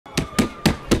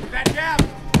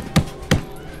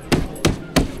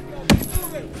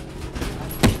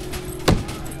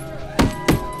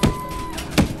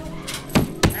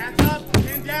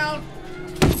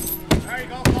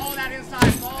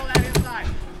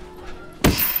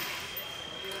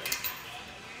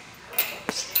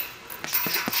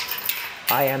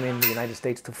I am in the United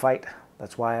States to fight.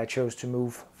 That's why I chose to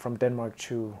move from Denmark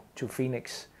to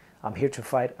Phoenix. I'm here to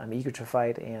fight, I'm eager to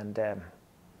fight, and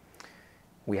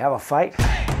we have a fight.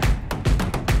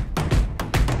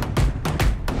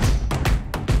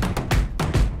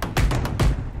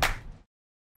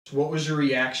 What was your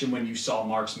reaction when you saw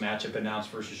Mark's matchup announced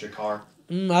versus Drakkar?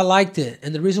 I liked it.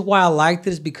 And the reason why I liked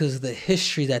it is because of the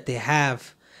history that they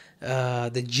have,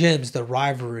 the gems, the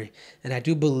rivalry. And I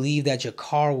do believe that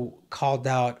Drakkar called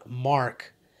out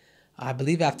Mark, I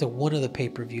believe after one of the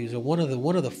pay-per-views or one of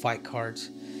the fight cards.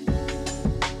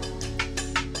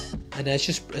 And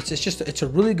it's a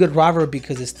really good rivalry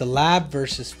because it's the lab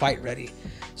versus fight ready.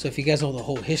 So if you guys know the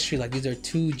whole history, like these are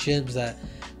two gyms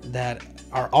that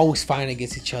are always fighting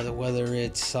against each other, whether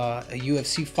it's a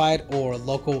UFC fight or a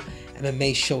local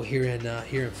MMA show here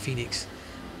in Phoenix.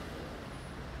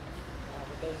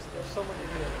 There's someone in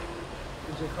here.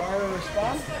 Did Drakkar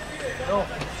respond? No.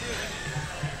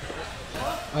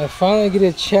 I finally get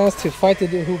a chance to fight the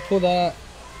dude who pulled out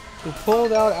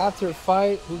after a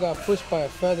fight, who got pushed by a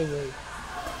featherweight.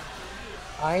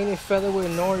 I ain't a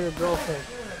featherweight nor your girlfriend.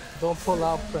 Don't pull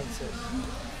out, princess.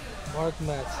 Mark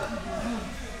Madsen.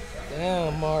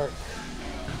 Damn, Mark.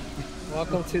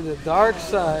 Welcome to the dark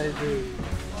side, dude.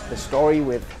 The story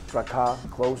with Drakkar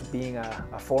Klose being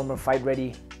a former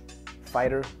fight-ready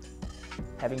fighter,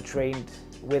 having trained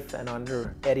with and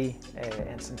under Eddie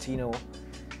and Santino,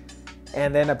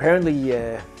 and then apparently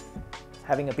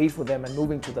having a beef with them and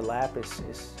moving to the lab is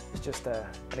just an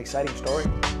exciting story.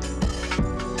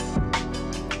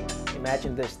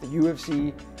 Imagine this, the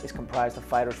UFC is comprised of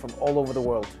fighters from all over the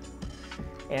world.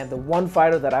 And the one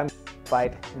fighter that I'm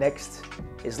fight next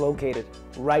is located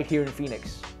right here in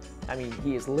Phoenix. I mean,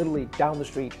 he is literally down the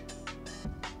street.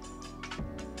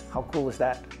 How cool is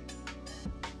that?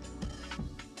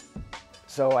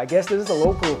 So I guess this is a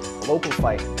local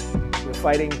fight. We're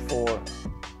fighting for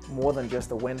more than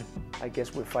just a win. I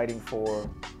guess we're fighting for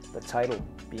the title,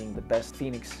 being the best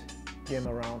Phoenix gym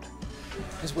around.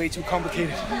 It's way too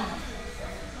complicated.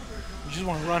 You just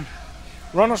want to run.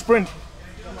 Run or sprint.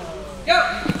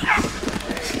 Go!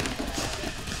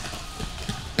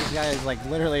 This guy is like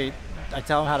literally, I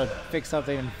tell him how to fix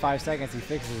something in 5 seconds, he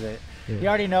fixes it. Yeah. He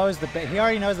already knows the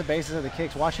basis of the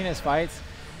kicks. Watching his fights,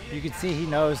 you can see he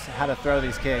knows how to throw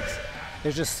these kicks.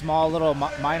 There's just small little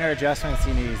minor adjustments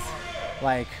he needs.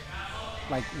 Like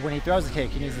when he throws a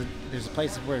kick, there's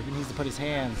places where he needs to put his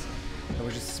hands. There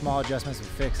were just small adjustments to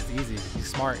fix. It's easy. He's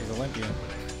smart. He's Olympian.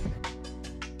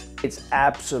 It's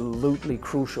absolutely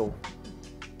crucial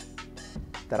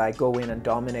that I go in and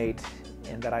dominate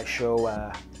and that I show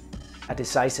a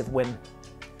decisive win.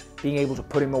 Being able to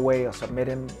put him away or submit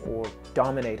him or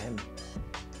dominate him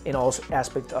in all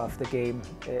aspects of the game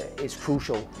is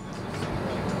crucial.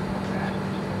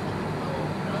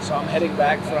 So I'm heading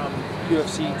back from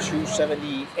UFC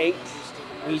 278.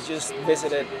 We just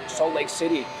visited Salt Lake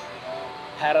City.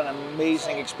 Had an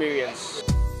amazing experience.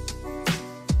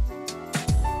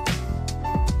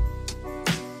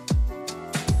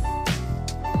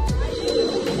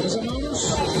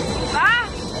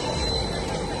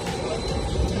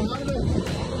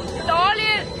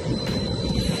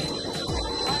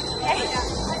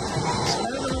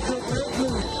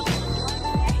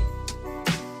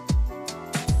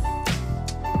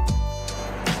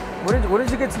 When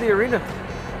did you get to the arena?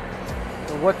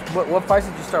 What fights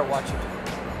did you start watching?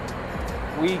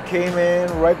 We came in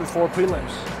right before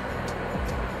prelims.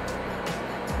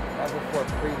 Right before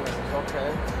prelims, okay.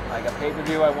 Like a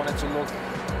pay-per-view, I wanted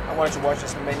to watch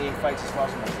as many fights as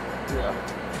possible. Yeah.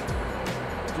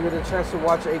 Did you get a chance to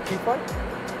watch AK fight?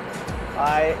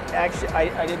 I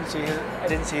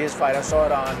didn't see his fight. I saw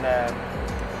it on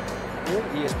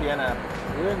ESPN app.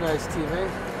 You're a nice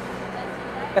teammate.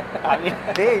 I mean,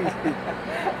 hey.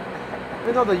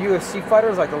 Even though the UFC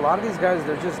fighters, like a lot of these guys,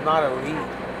 they're just not elite.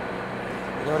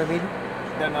 You know what I mean?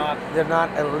 They're not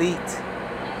elite.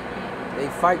 They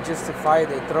fight just to fight.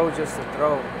 They throw just to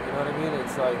throw. You know what I mean?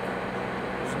 It's like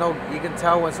you can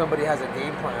tell when somebody has a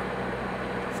game plan.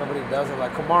 Somebody doesn't.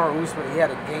 Like Kamaru Usman, he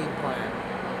had a game plan.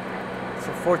 It's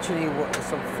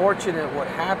unfortunate what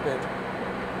happened,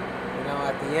 you know,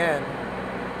 at the end,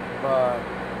 but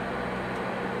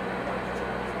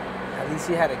at least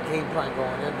he had a game plan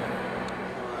going in there.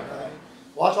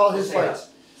 Watch all his fights.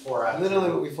 Literally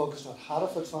what we focused on. How to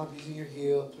foot stomp using your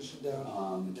heel, push it down,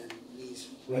 and then knees.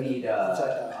 We need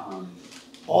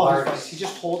all his fights. He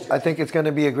just holds it. I think it's going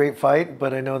to be a great fight,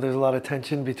 but I know there's a lot of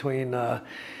tension between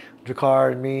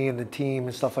Drakkar and me and the team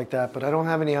and stuff like that, but I don't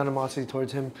have any animosity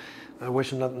towards him. I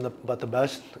wish him nothing but the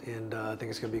best, and I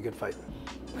think it's going to be a good fight.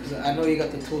 I know you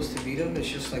got the tools to beat him. It's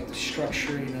just like the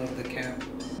structure, you know, of the camp.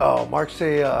 Oh, Mark's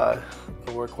a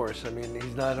workhorse. I mean,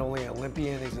 he's not only an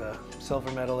Olympian, he's a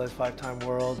silver medalist, 5-time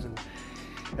worlds, and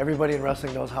everybody in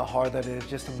wrestling knows how hard that is,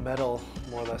 just to medal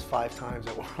more or less 5 times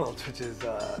at Worlds, which is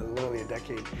literally a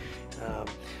decade.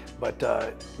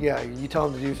 Yeah, you tell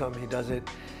him to do something, he does it.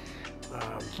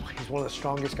 He's one of the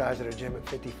strongest guys at our gym at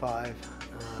 55.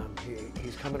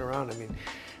 He's coming around. I mean,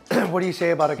 what do you say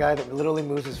about a guy that literally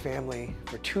moves his family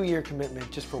for 2-year commitment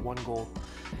just for 1 goal?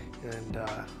 And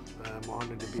I'm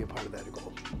honored to be a part of that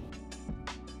goal.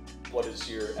 What is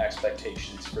your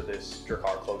expectations for this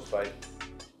Drakkar Klose fight?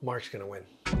 Mark's gonna win.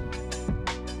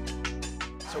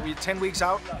 So we're 10 weeks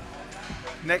out.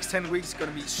 Next 10 weeks is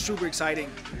gonna be super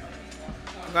exciting.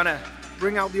 I'm gonna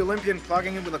bring out the Olympian,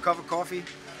 plugging in with a cup of coffee.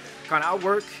 Gonna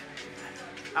outwork,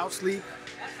 outsleep,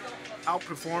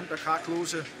 outperform Drakkar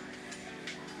Klose.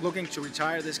 Looking to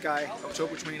retire this guy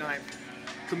October 29th.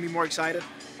 Couldn't be more excited.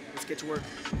 Let's get to work.